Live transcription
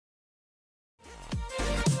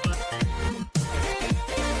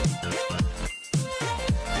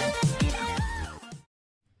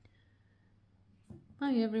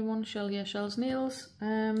Hi everyone, Shell here, Shell's Nails.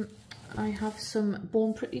 I have some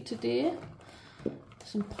Bornpretty today,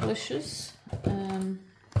 some polishes. Here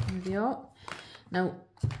they are. Now,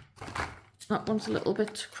 that one's a little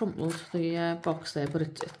bit crumpled, the box there, but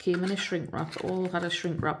it came in a shrink wrap. It all had a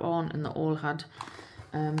shrink wrap on, and they all had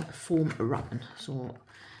foam wrapping. So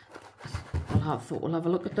I thought we'll have a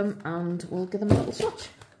look at them and we'll give them a little swatch.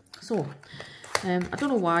 So, I don't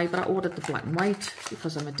know why, but I ordered the black and white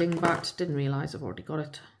because I'm a dingbat. Didn't realise I've already got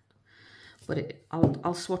it. But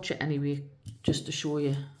I'll swatch it anyway, just to show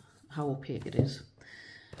you how opaque it is.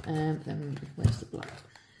 Then where's the black?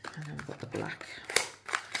 And then I've got the black.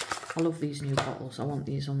 I love these new bottles. I want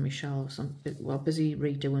these on my shelves. I'm busy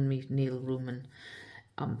redoing my nail room, and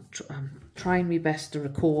I'm trying my best to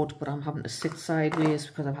record, but I'm having to sit sideways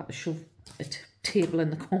because I've had to shove a table in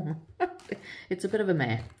the corner. It's a bit of a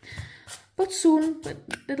mare. But soon,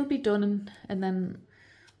 it'll be done, and then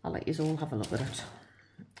I'll let you all have a look at it.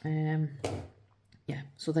 Yeah,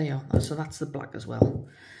 so there you are. So that's the black as well,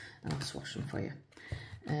 and I'll swatch them for you.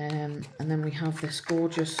 And then we have this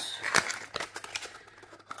gorgeous,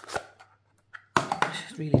 I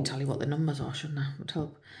should really tell you what the numbers are, shouldn't I? It would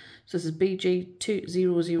help. So this is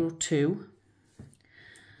BG2002.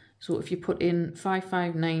 So if you put in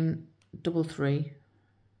 55933,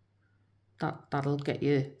 that'll get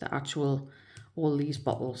you the actual, all these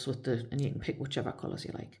bottles with the, and you can pick whichever colours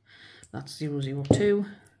you like. That's 002,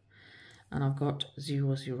 and I've got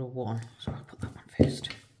 001, so I'll put that one first.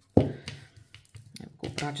 There we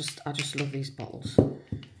go. But I just love these bottles.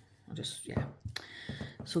 Yeah.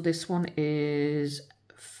 So this one is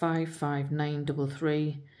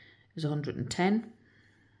 55933, is 110,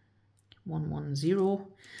 110,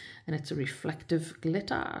 and it's a reflective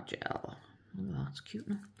glitter gel. Oh, that's cute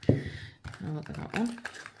now. Now look at that one.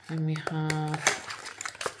 And we have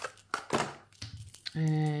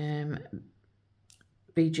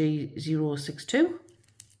BG062.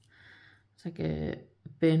 It's like a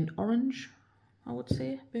burnt orange, I would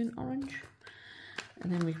say, burnt orange.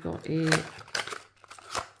 And then we've got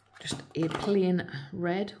just a plain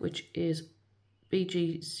red, which is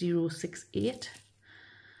BG068.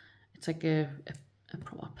 It's like a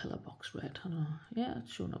proper pillar box red. I don't know. Yeah,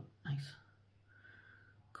 it's showing up nice.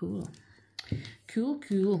 Cool. Cool,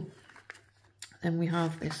 cool. Then we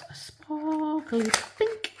have this sparkly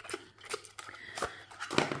pink.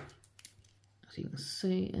 As you can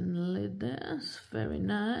see in the lid there, it's very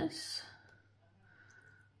nice.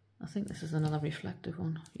 I think this is another reflective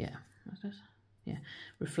one. Yeah, that is. Yeah,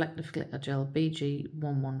 reflective glitter gel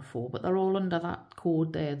BG114, but they're all under that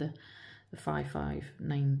code there, the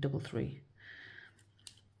 55933.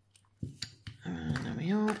 And there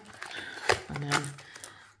we are. And then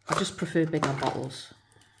I just prefer bigger bottles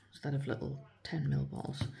instead of little 10ml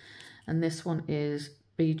bottles. And this one is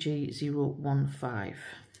BG015.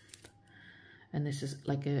 And this is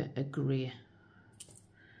like a grey.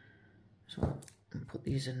 So I'll put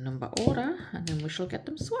these in number order, and then we shall get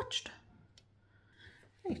them swatched.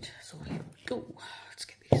 Right, so here we go. Let's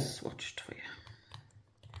get these swatched for you.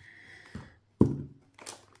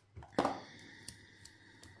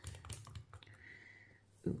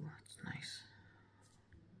 Ooh, that's nice.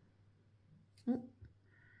 Oh.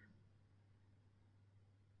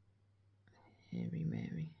 Mary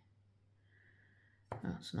Mary. No,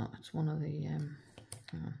 it's not. It's one of the hang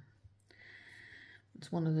on.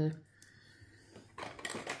 It's one of the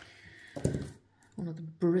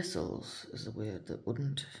bristles is the word that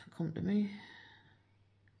wouldn't come to me.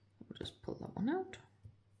 We'll just pull that one out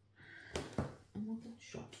and we'll get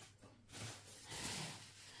shot.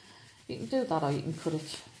 You can do that, or you can cut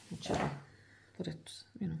it, whichever. But it's,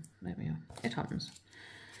 you know, there we are. It happens.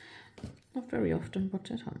 Not very often,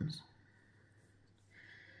 but it happens.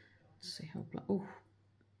 Let's see how black. Oh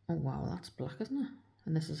wow, that's black, isn't it?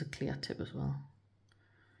 And this is a clear tip as well.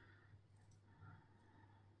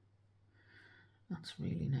 That's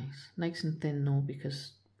really nice. Nice and thin though,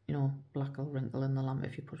 because, you know, black will wrinkle in the lamp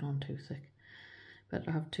if you put it on too thick. Better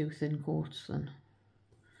to have two thin coats than.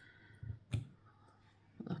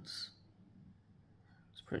 That's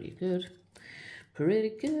pretty good. Pretty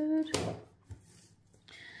good.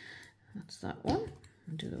 That's that one.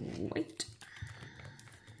 I'll do the white.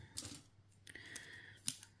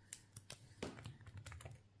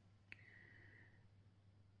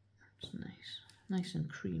 That's nice. Nice and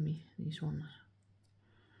creamy, these ones.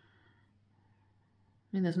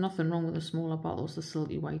 I mean, there's nothing wrong with the smaller bottles. The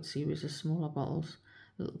Silky White series is smaller bottles,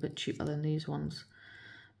 a little bit cheaper than these ones.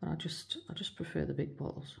 But I just prefer the big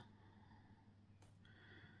bottles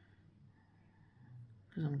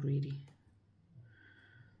because I'm greedy.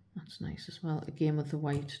 That's nice as well. Again with the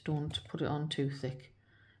white, don't put it on too thick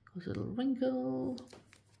Goes a little wrinkle.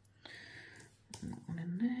 That one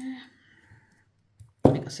in there.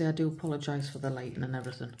 Like I say, I do apologise for the lighting and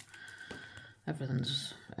everything.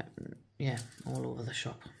 Everything's, yeah, all over the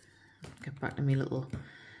shop. Get back to me little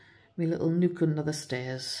nook under the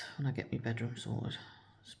stairs when I get my bedroom sorted.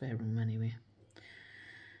 Spare room anyway.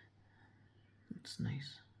 It's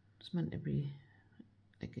nice. It's meant to be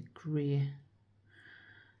like a grey.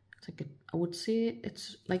 It's like I would say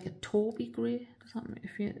it's like a taupey grey. Does that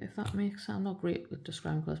if that makes sense? I'm not great with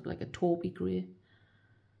describing colours, but like a taupey grey.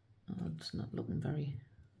 Oh, it's not looking very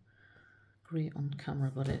great on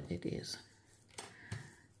camera, but it is.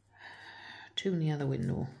 Too near the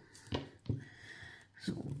window.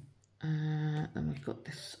 So then we've got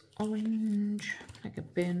this orange, like a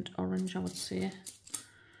burnt orange, I would say.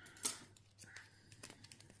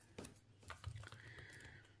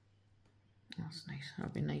 That's nice.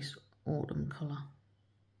 That'll be a nice autumn colour.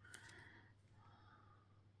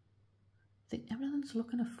 I think everything's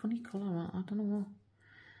looking a funny colour. I don't know.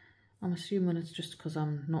 I'm assuming it's just because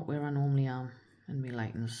I'm not where I normally am and my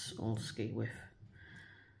lighting's all ski with.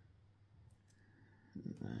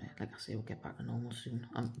 Like I say, we'll get back to normal soon.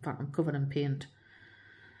 In fact, I'm covered in paint.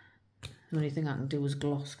 The only thing I can do is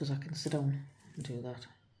gloss because I can sit down and do that.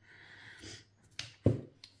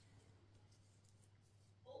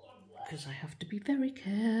 Because I have to be very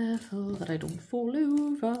careful that I don't fall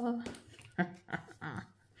over.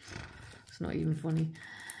 It's not even funny.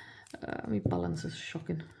 My balance is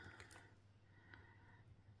shocking.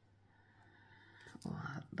 Oh,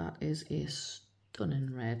 that is a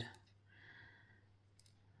stunning red.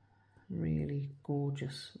 Really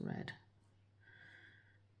gorgeous red.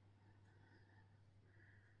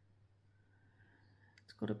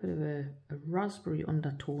 It's got a bit of a raspberry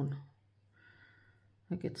undertone.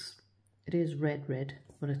 Like it is red,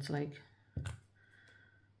 but it's like,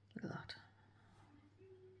 look at that.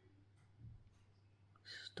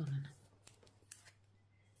 Stunning.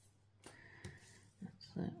 That's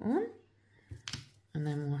that one. And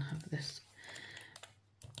then we'll have this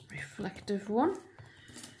reflective one.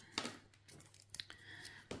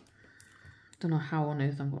 Don't know how on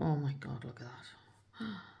earth I'm going. Oh my god, look at that.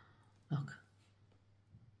 Look.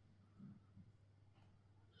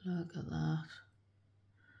 Look at that.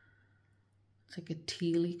 It's like a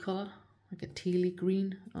tealy colour, like a tealy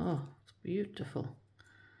green. Oh, it's beautiful.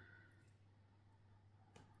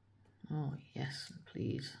 Oh, yes,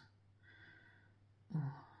 please. Oh,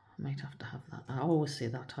 I might have to have that. I always say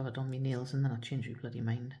that, to have it on my nails, and then I change my bloody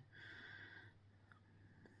mind.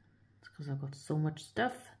 It's because I've got so much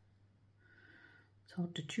stuff. It's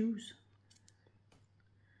hard to choose.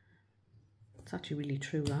 It's actually really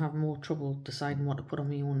true. I have more trouble deciding what to put on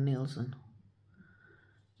my own nails than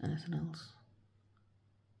anything else.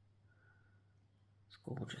 It's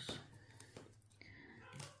gorgeous.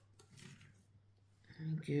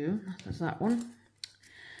 Thank you. There's that one.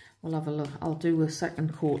 We'll have a look. I'll do a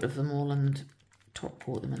second coat of them all and top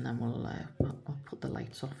coat them, and then I'll put the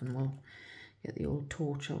lights off and we'll get the old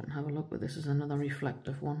torch out and have a look. But this is another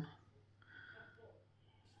reflective one.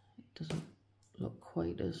 It doesn't look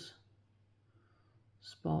quite as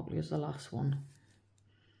sparkly as the last one,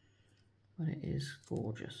 but it is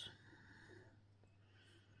gorgeous.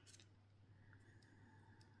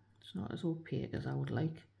 It's not as opaque as I would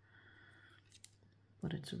like,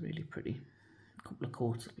 but it's a really pretty. Couple of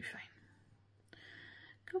coats will be fine.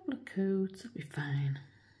 Couple of coats will be fine.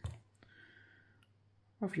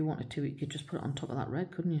 Or if you wanted to, you could just put it on top of that red,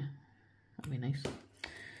 couldn't you? That'd be nice.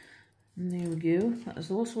 And there we go. That is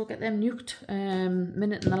those. We'll get them nuked.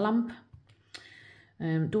 Minute in the lamp.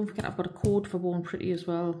 Don't forget, I've got a code for Bornpretty as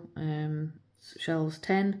well.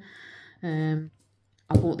 SHELLZ10. I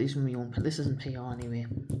bought these from my own, but this isn't PR anyway.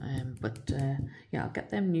 Yeah, I'll get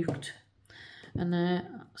them nuked. And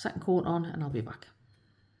second coat on, and I'll be back.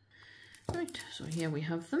 Right, so here we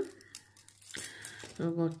have them. So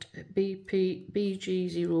we've got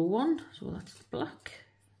BG01, so that's the black.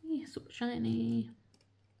 Yeah, super shiny.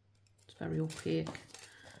 It's very opaque.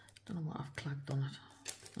 Don't know what I've clagged on it.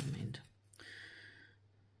 I mean.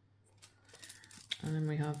 And then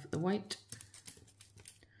we have the white.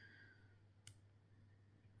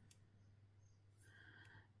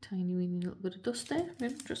 Tiny weeny little bit of dust there,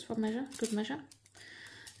 maybe just for measure, good measure.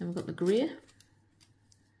 Then we've got the grey.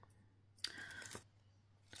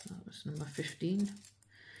 So that was number 15.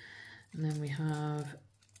 And then we have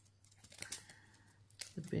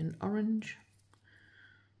the burnt orange.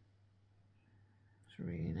 It's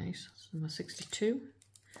really nice. That's number 62.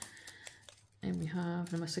 And we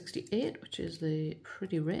have number 68, which is the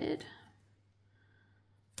pretty red.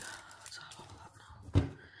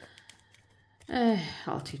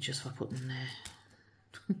 I'll teach us for putting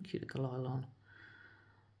cuticle oil on.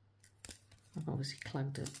 I've obviously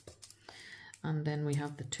clagged it. And then we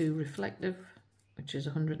have the 2 reflective, which is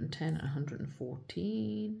 110 and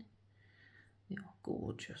 114. They are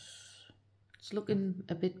gorgeous. It's looking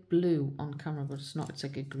a bit blue on camera, but it's not. It's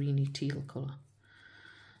like a greeny teal colour.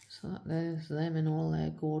 So there's them in all their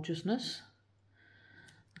gorgeousness.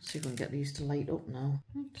 Let's see if we can get these to light up now.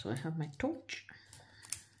 So I have my torch.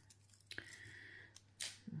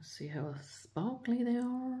 Let's see how sparkly they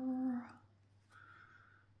are.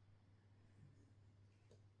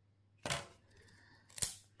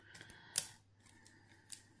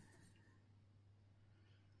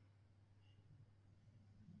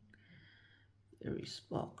 Very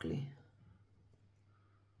sparkly.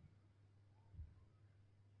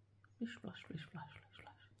 Flash, flash, flash, flash, flash,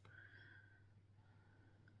 flash.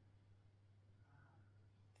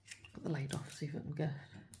 Put the light off, see if I can get it.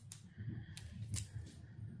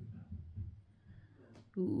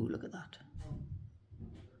 Ooh, look at that.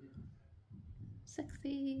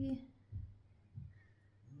 Sexy.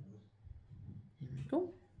 There we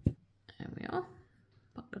go. There we are.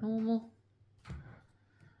 Back to normal.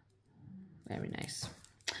 Very nice.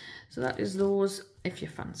 So that is those, if you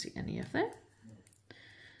fancy any of them.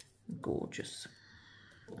 Gorgeous.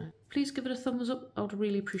 Please give it a thumbs up. I would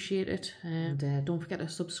really appreciate it. And don't forget to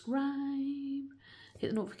subscribe. Hit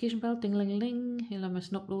the notification bell, ding-a-ling-a-ling. You'll never miss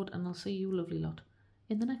an upload, and I'll see you lovely lot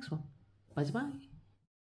in the next one. Bye-bye.